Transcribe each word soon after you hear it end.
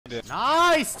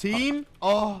Nice, team.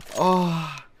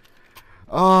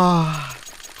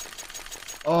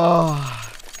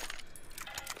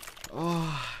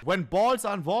 When balls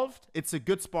are involved, it's a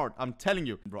good sport. I'm telling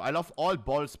you, bro. I love all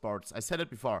ball sports. I said it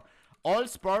before. All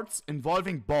sports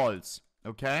involving balls,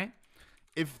 okay?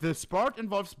 If the sport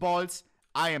involves balls,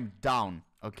 I am down,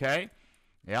 okay?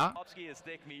 Yeah? Is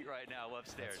thick meat right now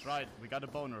upstairs. That's right. We got a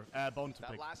bone to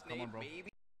pick. Come on, bro.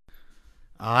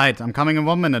 Alright, I'm coming in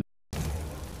 1 minute.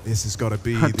 This has got to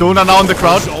be Dona now in the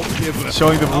crowd.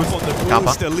 Showing the boost.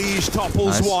 Kappa. Liege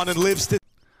topples one and lives to...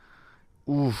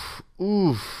 Oof.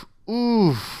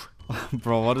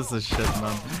 Bro, what is this shit,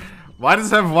 man? Why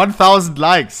does it have 1,000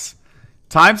 likes?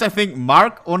 Times I think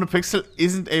Mark ohnePixel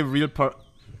isn't a real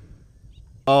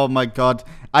Oh my god.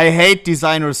 I hate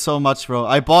designers so much, bro.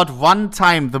 I bought one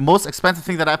time, the most expensive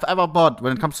thing that I've ever bought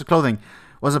when it comes to clothing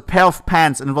was a pair of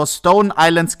pants, and it was Stone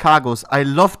Islands Cargos. I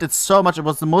loved it so much. It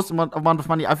was the most amount of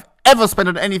money I've ever spent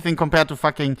on anything compared to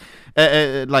fucking,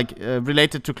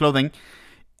 related to clothing.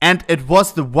 And it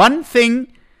was the one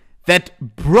thing that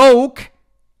broke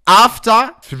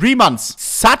after 3 months.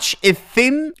 Such a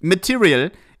thin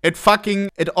material. It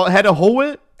had a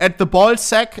hole at the ball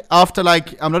sack after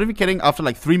like, I'm not even kidding, after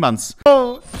like 3 months.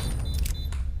 Oh.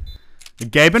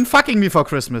 Gabe been fucking me for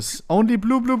Christmas. Only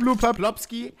blue, purple.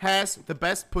 Lopsky has the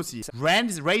best pussy.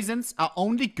 Raisins are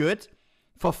only good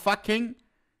for fucking,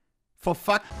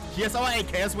 Here's our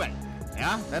AK as well.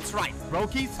 Yeah, that's right.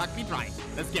 Brokey, suck me dry.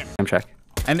 Let's get it. I'm check.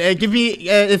 And give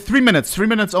me 3 minutes. 3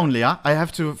 minutes only, yeah? I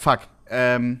have to fuck.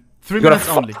 3 minutes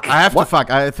only. I have to fuck.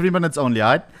 3 minutes only,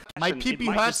 alright? My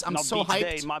PP hurts. I'm so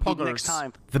hyped.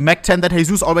 Poggers. The Mac 10 that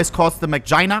Jesus always calls the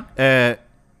Macgina.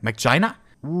 Macgina?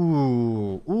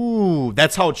 Ooh,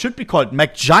 that's how it should be called,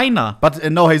 Macgina.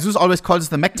 But no, Jesus always calls it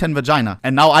the Mac 10 vagina.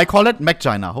 And now I call it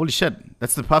Macgina. Holy shit.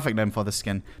 That's the perfect name for the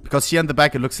skin. Because here in the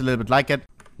back it looks a little bit like it.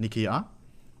 Nikki,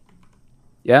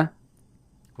 Yeah?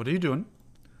 What are you doing?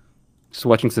 Just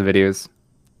watching some videos.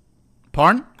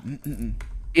 Porn?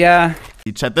 Yeah.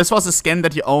 Chat, this was a skin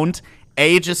that he owned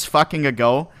ages fucking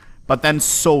ago, but then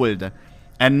sold.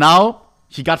 And now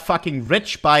he got fucking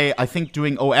rich by, I think,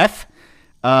 doing OF.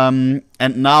 And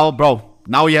now, bro,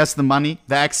 now he has the money,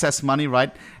 the excess money,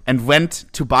 right? And went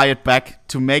to buy it back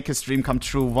to make his dream come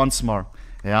true once more.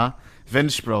 Yeah?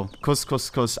 Vinch, bro.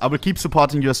 Kuss. I will keep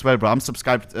supporting you as well, bro. I'm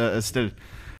subscribed still.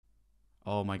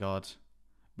 Oh my god.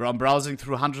 Bro, I'm browsing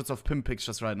through hundreds of pimp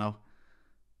pictures right now.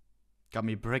 Got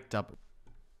me bricked up.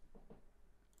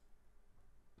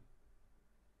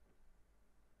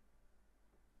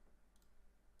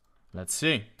 Let's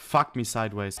see. Fuck me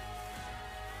sideways.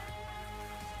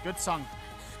 Good song.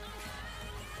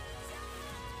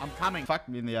 I'm coming. Fuck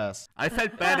me in the ass. I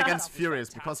felt bad against Furious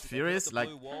because Furious, like,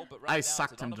 I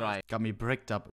sucked him dry. Got me bricked up.